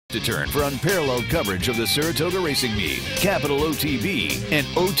To turn for unparalleled coverage of the Saratoga Racing Meet, Capital OTB and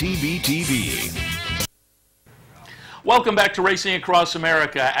OTB TV. Welcome back to Racing Across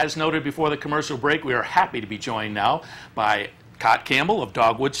America. As noted before the commercial break, we are happy to be joined now by Campbell of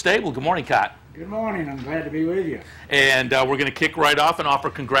Dogwood Stable. Good morning, Cott. Good morning. I'm glad to be with you. And we're going to kick right off and offer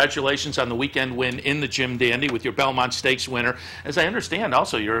congratulations on the weekend win in the Jim Dandy with your Belmont Stakes winner. As I understand,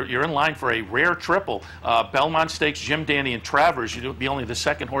 also, you're in line for a rare triple. Belmont Stakes, Jim Dandy, and Travers. You'd be only the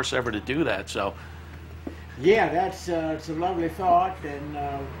second horse ever to do that. So, yeah, that's it's a lovely thought,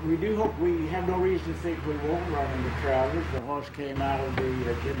 and we do hope. We have no reason to think we won't run into Travers. The horse came out of the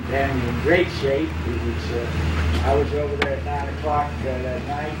Jim Dandy in great shape. I was over there at 9 o'clock that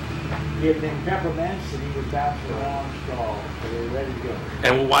night, giving him peppermints, and he was bouncing around the stall, so we're ready to go.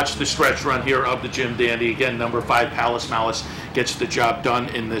 And we'll watch the stretch run here of the Jim Dandy. Again, number 5, Palace Malice, gets the job done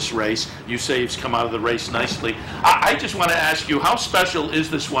in this race. Usave's come out of the race nicely. I just want to ask you, how special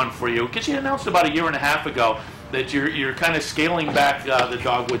is this one for you? Because you announced about a year and a half ago that you're kind of scaling back the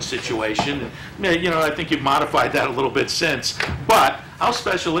Dogwood situation. And, you know, I think you've modified that a little bit since. But how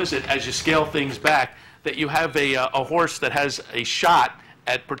special is it, as you scale things back, that you have a horse that has a shot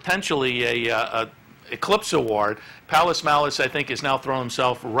at potentially a Eclipse Award? Palace Malice, I think, has now thrown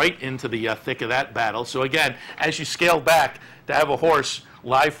himself right into the thick of that battle. So again, as you scale back, to have a horse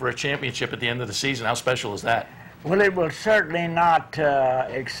live for a championship at the end of the season, how special is that? Well, it will certainly not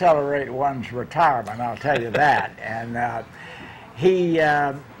accelerate one's retirement, I'll tell you that. And he's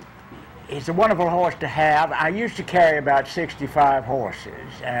a wonderful horse to have. I used to carry about 65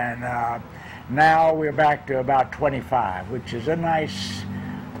 horses, and now we're back to about 25, which is a nice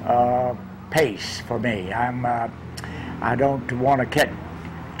pace for me. I don't want to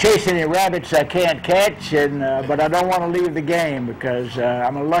chase any rabbits I can't catch, and but I don't want to leave the game, because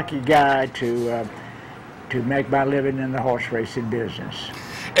I'm a lucky guy to make my living in the horse racing business.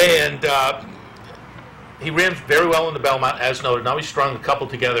 And he ran very well in the Belmont, as noted. Now he's strung a couple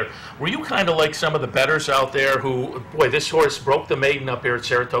together. Were you kind of like some of the bettors out there who, boy, this horse broke the maiden up here at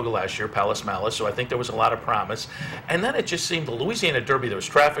Saratoga last year, Palace Malice, so I think there was a lot of promise. And then it just seemed the Louisiana Derby, there was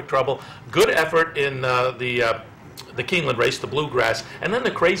traffic trouble, good effort in the Keeneland race, the Bluegrass, and then the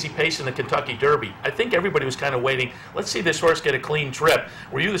crazy pace in the Kentucky Derby. I think everybody was kind of waiting, let's see this horse get a clean trip.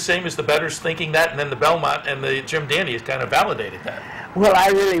 Were you the same as the bettors thinking that, and then the Belmont and the Jim Dandy has kind of validated that? Well, I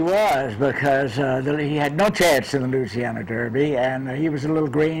really was, because he had no chance in the Louisiana Derby, and he was a little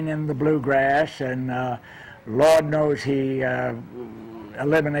green in the Bluegrass, and Lord knows he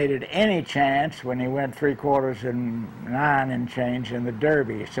eliminated any chance when he went 3/4 and 9 and change in the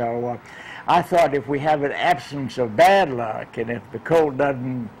Derby. So I thought, if we have an absence of bad luck, and if the colt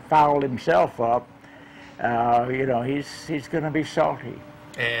doesn't foul himself up, you know, he's going to be salty.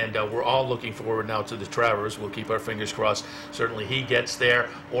 And we're all looking forward now to the Travers. We'll keep our fingers crossed. Certainly he gets there.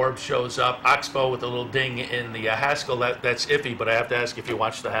 Orb shows up. Oxbow with a little ding in the Haskell. That's iffy, but I have to ask if you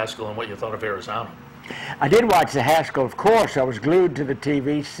watched the Haskell and what you thought of Arizona. I did watch the Haskell, of course. I was glued to the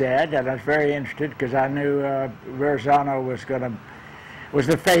TV set, and I was very interested, because I knew Arizona was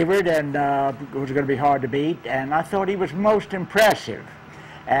the favorite, and it was going to be hard to beat. And I thought he was most impressive.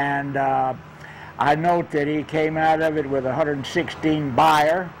 And I note that he came out of it with a 116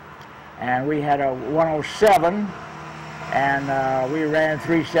 buyer, and we had a 107, and we ran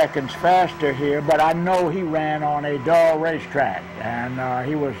 3 seconds faster here, but I know he ran on a dull racetrack, and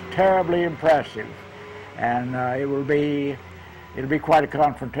he was terribly impressive. And it'll be quite a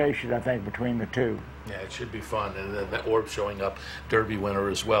confrontation, I think, between the two. Yeah, it should be fun, and then that Orb showing up, Derby winner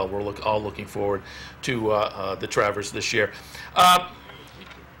as well. We're all looking forward to the Travers this year.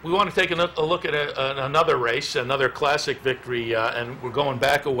 We want to take a look at another race, another classic victory, and we're going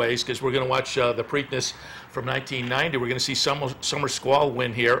back a ways, because we're going to watch the Preakness from 1990. We're going to see Summer Squall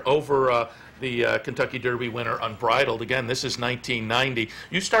win here over the Kentucky Derby winner, Unbridled. Again, this is 1990.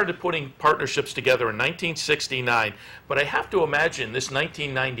 You started putting partnerships together in 1969, but I have to imagine this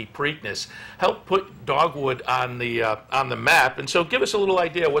 1990 Preakness helped put Dogwood on the map. And so give us a little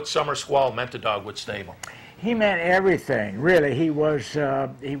idea what Summer Squall meant to Dogwood Stable. He meant everything, really. He was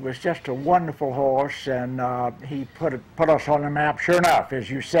just a wonderful horse, and he put us on the map, sure enough, as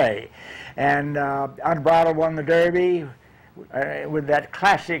you say. And Unbridled won the Derby with that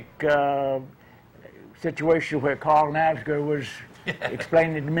classic situation where Carl Navsger was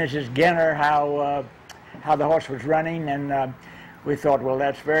explaining to Mrs. Ginner how the horse was running, and we thought, well,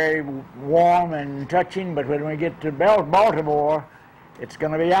 that's very warm and touching, but when we get to Baltimore, it's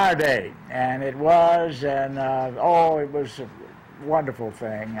going to be our day. And it was, and oh, it was a wonderful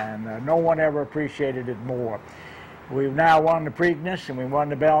thing, and no one ever appreciated it more. We've now won the Preakness, and we won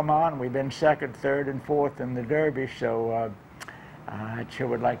the Belmont, and we've been second, third, and fourth in the Derby, so I sure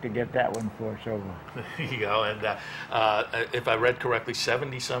would like to get that one for us over. There you go. And if I read correctly,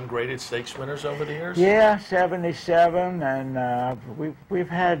 70-some graded stakes winners over the years? Yeah, 77, and we've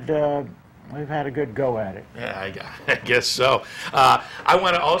had a good go at it. Yeah, I guess so. I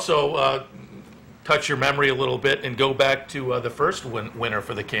want to also touch your memory a little bit and go back to the first winner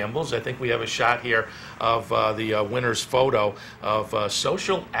for the Campbells. I think we have a shot here of the winner's photo of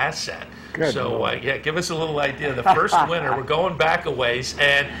Social Asset. Good so, yeah, give us a little idea. The first winner, we're going back a ways,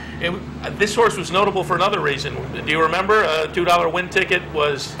 and this horse was notable for another reason. Do you remember? A $2 win ticket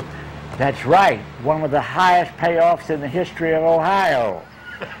was... That's right. One of the highest payoffs in the history of Ohio.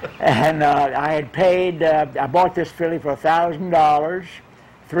 And I had paid, I bought this filly for $1,000.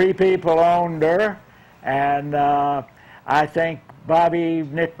 3 people owned her, and I think Bobby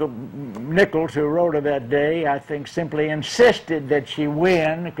Nichols, who rode her that day, I think simply insisted that she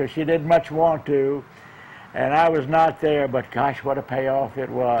win because she didn't much want to, and I was not there, but gosh, what a payoff it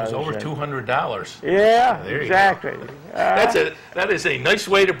was. It was over $200. Yeah, there exactly. That is a nice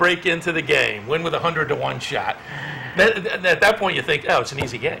way to break into the game. Win with a 100-to-1 shot. At that point, you think, oh, it's an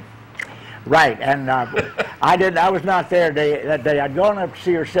easy game. Right, and I was not there that day. I'd gone up to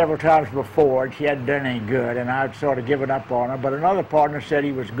see her several times before, and she hadn't done any good, and I'd sort of given up on her. But another partner said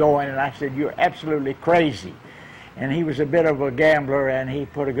he was going, and I said, "You're absolutely crazy." And he was a bit of a gambler, and he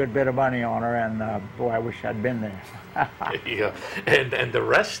put a good bit of money on her, and boy, I wish I'd been there. Yeah, and the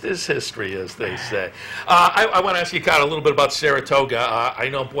rest is history, as they say. I want to ask you, Scott, a little bit about Saratoga. I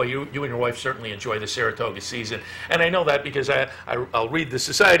know, boy, you and your wife certainly enjoy the Saratoga season, and I know that because I'll read the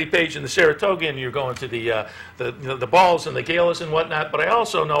society page in the Saratoga, and you're going to the balls and the galas and whatnot. But I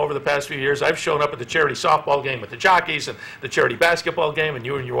also know over the past few years, I've shown up at the charity softball game with the jockeys and the charity basketball game, and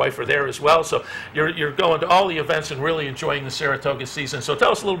you and your wife are there as well. So you're going to all the events and really enjoying the Saratoga season. So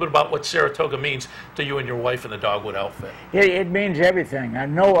tell us a little bit about what Saratoga means to you and your wife and the Dogwood outfit. It means everything. I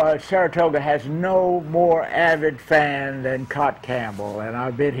know Saratoga has no more avid fan than Campbell, and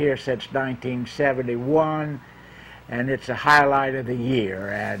I've been here since 1971, and it's a highlight of the year.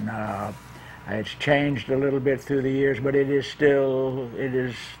 And it's changed a little bit through the years, but it is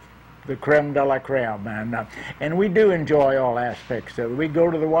the creme de la creme, and we do enjoy all aspects of it. We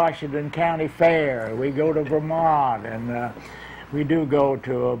go to the Washington County Fair, we go to Vermont, and we do go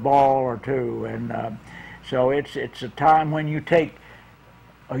to a ball or two, and so it's a time when you take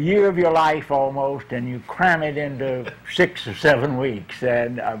a year of your life almost and you cram it into 6 or 7 weeks.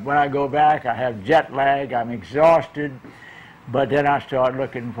 And when I go back, I have jet lag, I'm exhausted, but then I start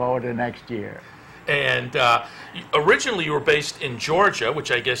looking forward to next year. And originally you were based in Georgia,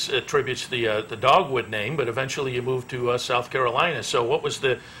 which I guess attributes the Dogwood name, but eventually you moved to South Carolina. So what was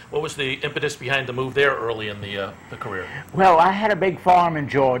the impetus behind the move there early in the career? Well, I had a big farm in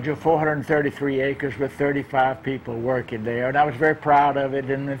Georgia, 433 acres with 35 people working there, and I was very proud of it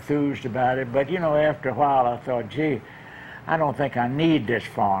and enthused about it. But, you know, after a while I thought, gee, I don't think I need this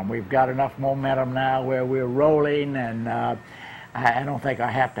farm. We've got enough momentum now where we're rolling, and I don't think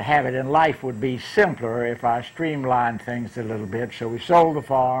I have to have it, and life would be simpler if I streamlined things a little bit. So we sold the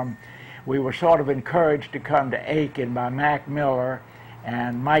farm. We were sort of encouraged to come to Aiken by Mac Miller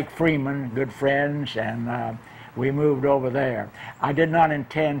and Mike Freeman, good friends, and we moved over there. I did not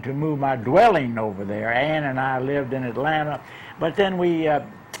intend to move my dwelling over there. Ann and I lived in Atlanta, but then we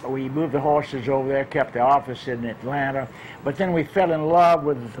moved the horses over there, kept the office in Atlanta, but then we fell in love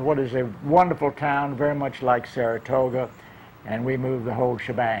with what is a wonderful town, very much like Saratoga, and we moved the whole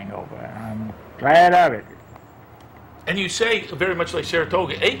shebang over. I'm glad of it. And you say, very much like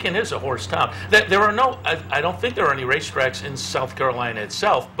Saratoga, Aiken is a horse town. There are no, I don't think there are any racetracks in South Carolina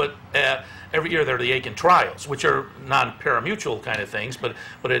itself, but every year there are the Aiken Trials, which are non-parimutuel kind of things, but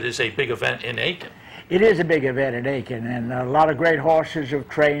it is a big event in Aiken. It is a big event in Aiken, and a lot of great horses have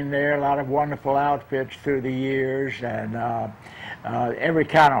trained there, a lot of wonderful outfits through the years, and every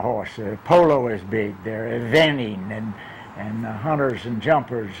kind of horse. Polo is big there, eventing, and hunters and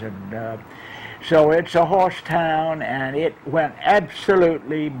jumpers, and so it's a horse town, and it went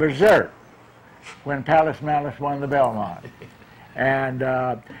absolutely berserk when Palace Malice won the Belmont. And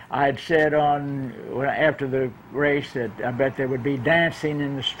I'd said after the race that I bet there would be dancing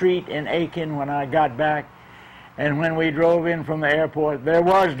in the street in Aiken when I got back. And when we drove in from the airport, there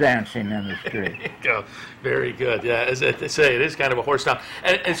was dancing in the street. There you go. Very good. Yeah, as they say, it is kind of a horse town.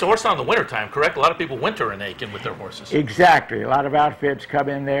 And it's a horse town in the wintertime, correct? A lot of people winter in Aiken with their horses. Exactly. A lot of outfits come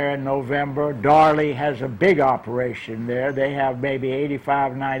in there in November. Darley has a big operation there. They have maybe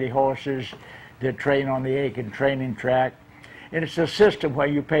 85, 90 horses that train on the Aiken training track. And it's a system where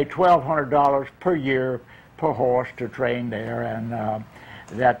you pay $1,200 per year per horse to train there, and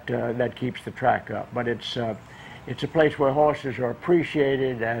that keeps the track up. But it's a place where horses are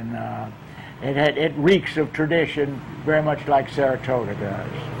appreciated, and it reeks of tradition, very much like Saratoga does.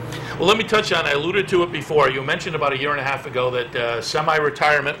 Well, let me touch on, I alluded to it before. You mentioned about a year and a half ago that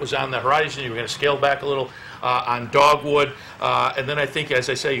semi-retirement was on the horizon. You were going to scale back a little on dogwood. And then I think, as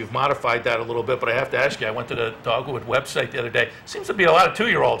I say, you've modified that a little bit. But I have to ask you, I went to the dogwood website the other day. Seems to be a lot of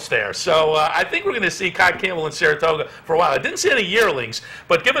 2-year-olds there. So I think we're going to see Cock Campbell in Saratoga for a while. I didn't see any yearlings,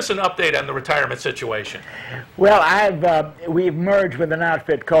 but give us an update on the retirement situation. Well, we've merged with an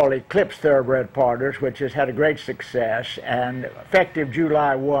outfit called Eclipse Thoroughbred Partners, which has had a great success. And effective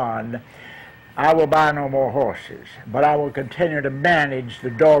July 1, I will buy no more horses, but I will continue to manage the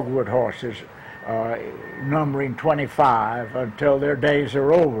dogwood horses, numbering 25, until their days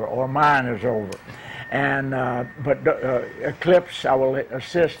are over or mine is over. And Eclipse, I will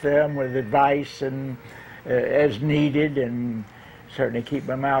assist them with advice and as needed, and certainly keep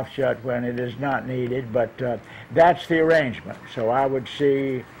my mouth shut when it is not needed. But that's the arrangement. So I would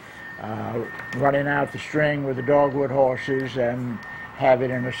see running out the string with the dogwood horses and have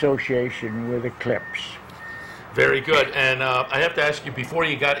it in association with Eclipse. Very good. And I have to ask you, before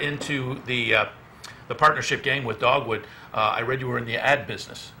you got into the partnership game with Dogwood, I read you were in the ad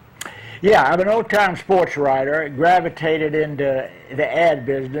business. Yeah, I'm an old-time sports writer, gravitated into the ad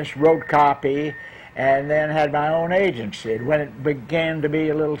business, wrote copy, and then had my own agency. And when it began to be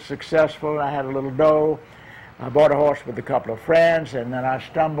a little successful, I had a little dough. I bought a horse with a couple of friends, and then I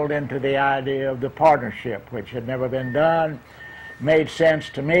stumbled into the idea of the partnership, which had never been done. Made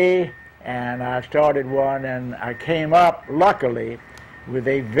sense to me, and I started one, and I came up, luckily, with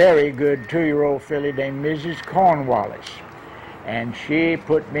a very good 2-year-old filly named Mrs. Cornwallis. And she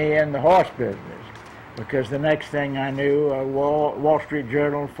put me in the horse business, because the next thing I knew, Wall Street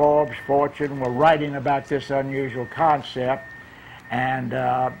Journal, Forbes, Fortune were writing about this unusual concept, and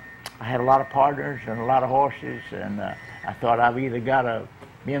I had a lot of partners and a lot of horses, and I thought I've either got to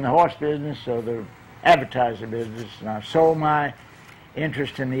be in the horse business or the advertising business, and I sold my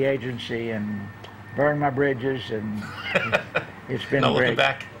interest in the agency and burned my bridges, and it's been no great. Looking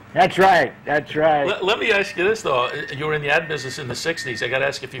back. That's right. That's right. Let me ask you this, though. You were in the ad business in the 60s. I got to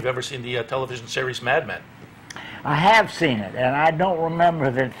ask if you've ever seen the television series Mad Men. I have seen it, and I don't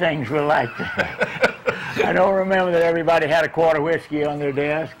remember that things were like that. I don't remember that everybody had a quart of whiskey on their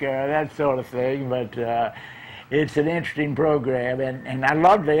desk, that sort of thing, but it's an interesting program, and I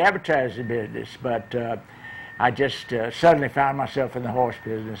love the advertising business, but I just suddenly found myself in the horse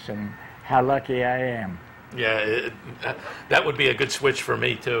business, and how lucky I am. Yeah, that would be a good switch for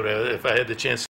me, too, if I had the chance.